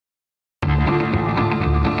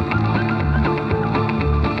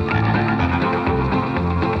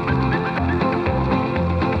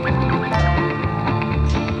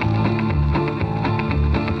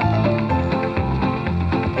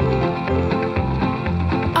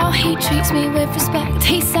treats me with respect.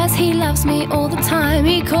 He says he loves me all the time.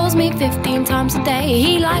 He calls me 15 times a day.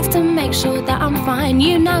 He likes to make sure that I'm fine.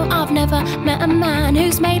 You know, I've never met a man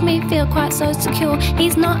who's made me feel quite so secure.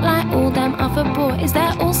 He's not like all them other boys,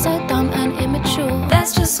 they're all so dumb and immature.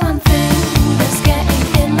 There's just one thing that's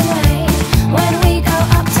getting in the way. When we go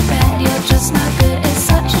up to bed, you're just not good. It's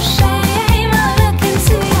such a shame. I look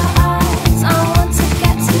into your eyes, I want to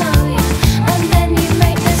get to know you, and then you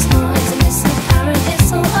make this noise and it's apparent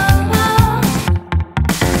it's all over.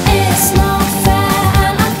 It's not fair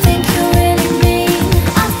and I think you're really mean.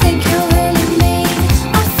 I think you're really mean.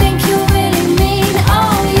 I think you're really mean.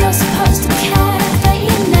 Oh, you're supposed to care, but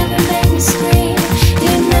you never make me scream.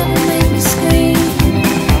 You never make me scream.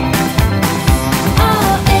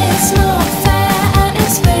 Oh, it's not fair and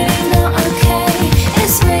it's really not okay.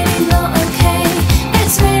 It's really not okay.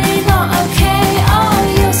 It's really not okay. Oh,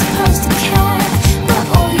 you're supposed to care, but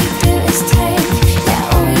all you do is take.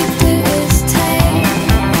 Yeah, all you do is take.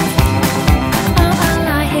 Oh, I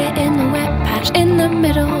lie here in the wet patch in the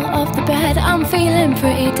middle of the bed. I'm feeling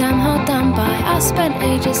pretty damn hard done by. I spent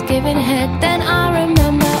ages giving head. Then I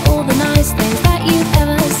remember all the nice things that you've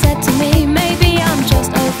ever said to me. Maybe I'm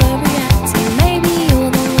just overreacting. Maybe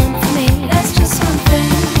you're the one for me. There's just one thing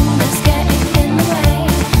that's getting in the way.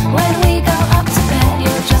 When we go up to bed,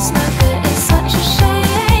 you're just not good. It's such a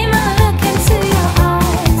shame. I look into your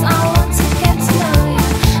eyes, I want to get to know you,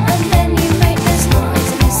 and then you make this noise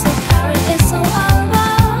and it's apparent it's all over.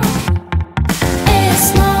 It's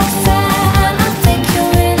not fair and I think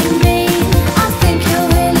you're really mean. I think you're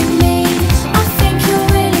really mean. I think you're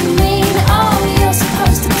really mean. Oh, you're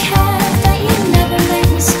supposed to care, but you never make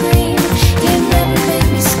me scream. You never make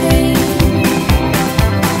me scream.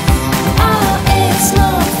 Oh, it's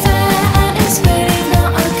not fair and it's really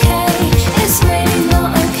not okay. It's really not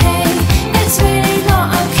okay. It's really not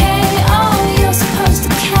okay. Oh, you're supposed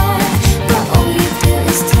to care, but all you do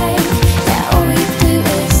is take. Yeah, all you do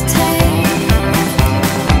is take.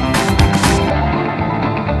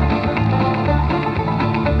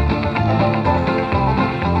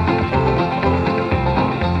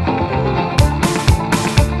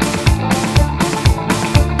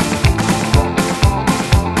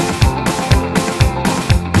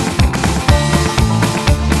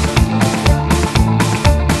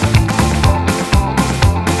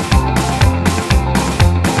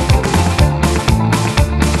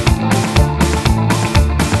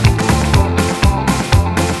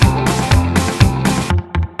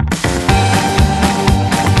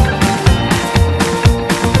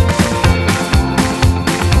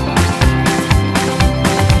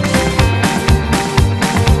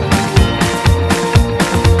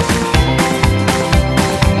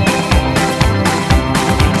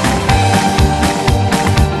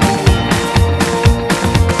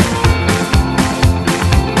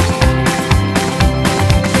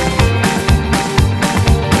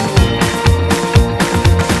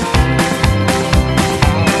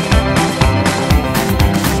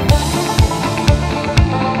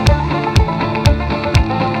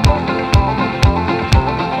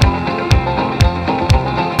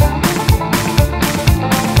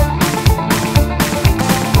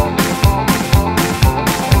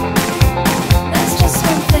 There's just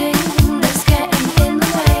one thing that's getting in the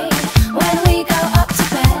way. When we go up to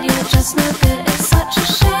bed, you're just no good. It's such a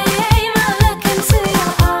shame. I look into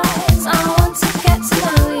your eyes, I want to get to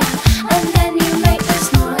know you, and then you make this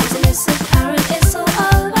noise and it's apparent it's all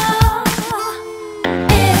over.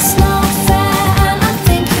 It's not fair and I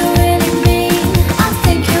think you're really mean. I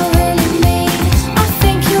think you're really mean. I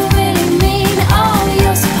think you're really mean. Oh,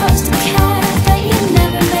 you're supposed to care, but you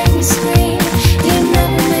never make me scream. You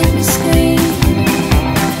never make me scream.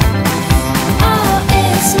 Oh,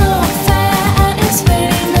 it's not fair and it's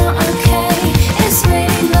really not okay. It's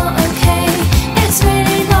really not okay. It's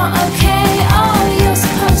really not okay. Oh, you're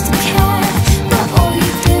supposed to care, but all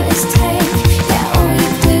you do is take. Yeah, all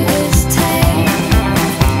you do is take.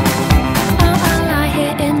 Oh, I lie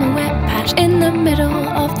here in the wet patch in the middle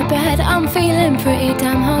of the bed. I'm feeling pretty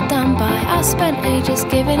damn hard done by. I spent ages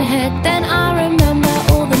giving head. Then I remember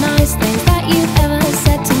all the nice things that you've ever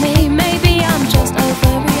said to me. Maybe I'm just